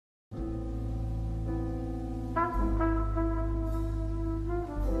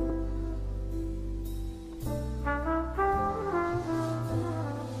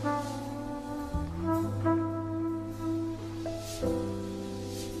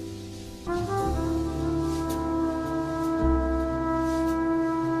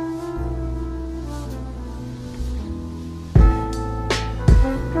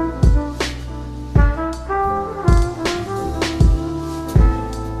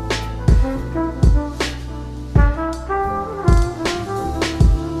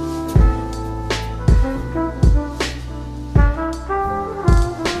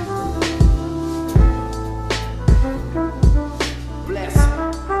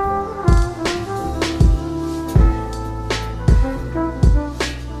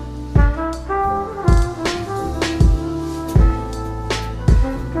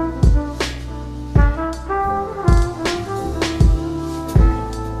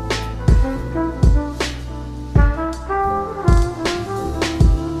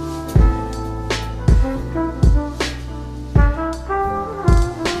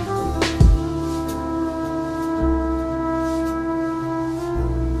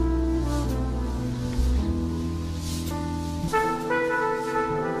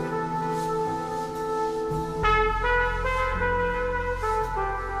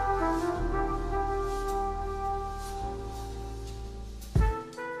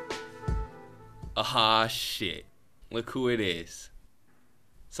Ah, shit. Look who it is.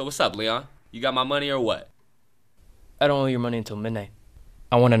 So what's up, Leon? You got my money or what? I don't owe your money until midnight.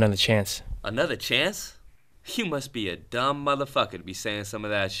 I want another chance. Another chance? You must be a dumb motherfucker to be saying some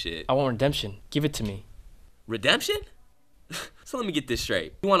of that shit. I want redemption. Give it to me. Redemption? So let me get this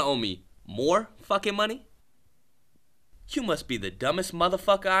straight. You wanna owe me more fucking money? You must be the dumbest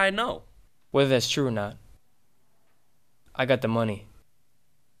motherfucker I know. Whether that's true or not, I got the money.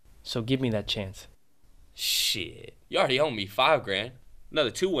 So give me that chance. Shit. You already owe me $5 grand.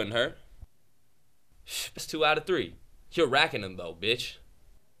 Another 2 wouldn't hurt. That's 2 out of 3. You're racking them though, bitch.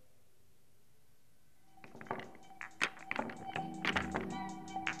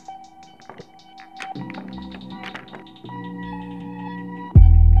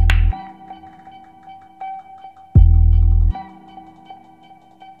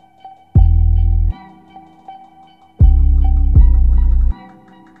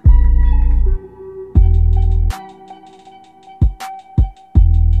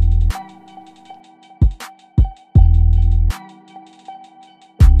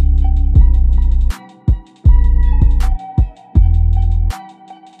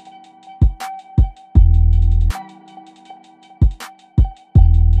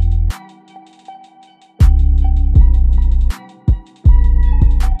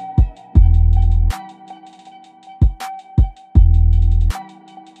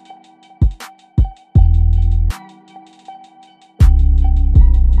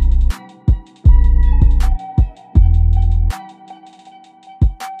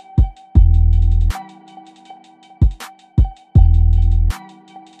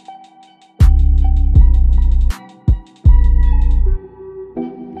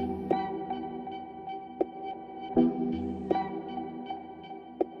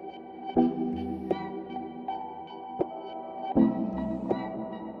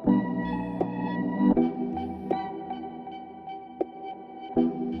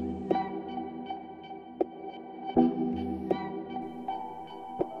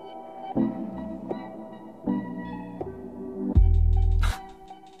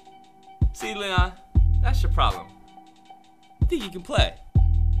 See, Leon, that's your problem. You think you can play.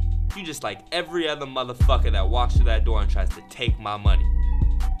 You just like every other motherfucker that walks through that door and tries to take my money.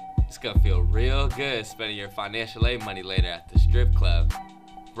 It's gonna feel real good spending your financial aid money later at the strip club.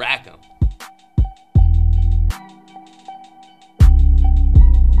 Rack 'em.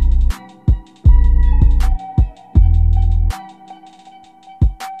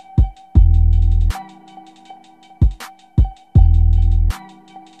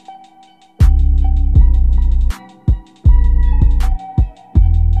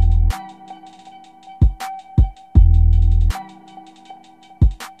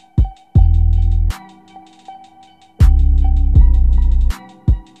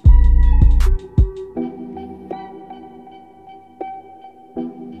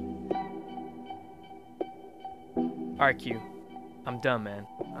 Alright, Q. I'm done, man.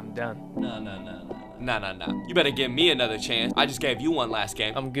 I'm done. No. You better give me another chance. I just gave you one last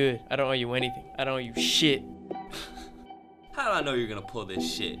game. I'm good. I don't owe you anything. I don't owe you shit. How do I know you're gonna pull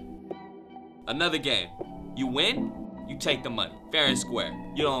this shit? Another game. You win, you take the money. Fair and square.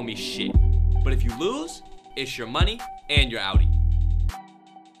 You don't owe me shit. But if you lose, it's your money and your Audi.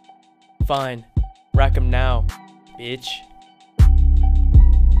 Fine. Rack 'em now, bitch.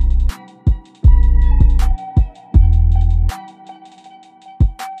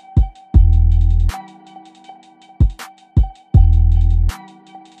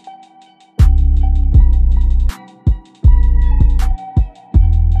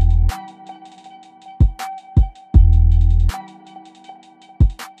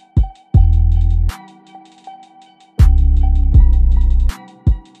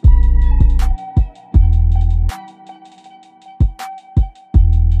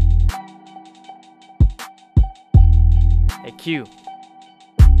 Hey, Q.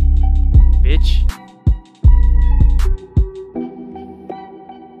 Bitch.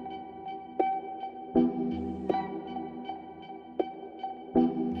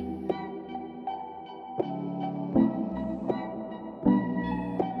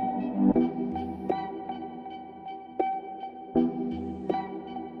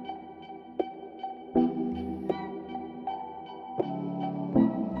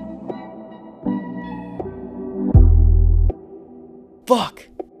 Fuck.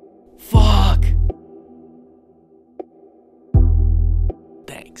 Fuck.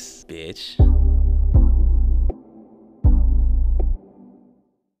 Thanks, bitch.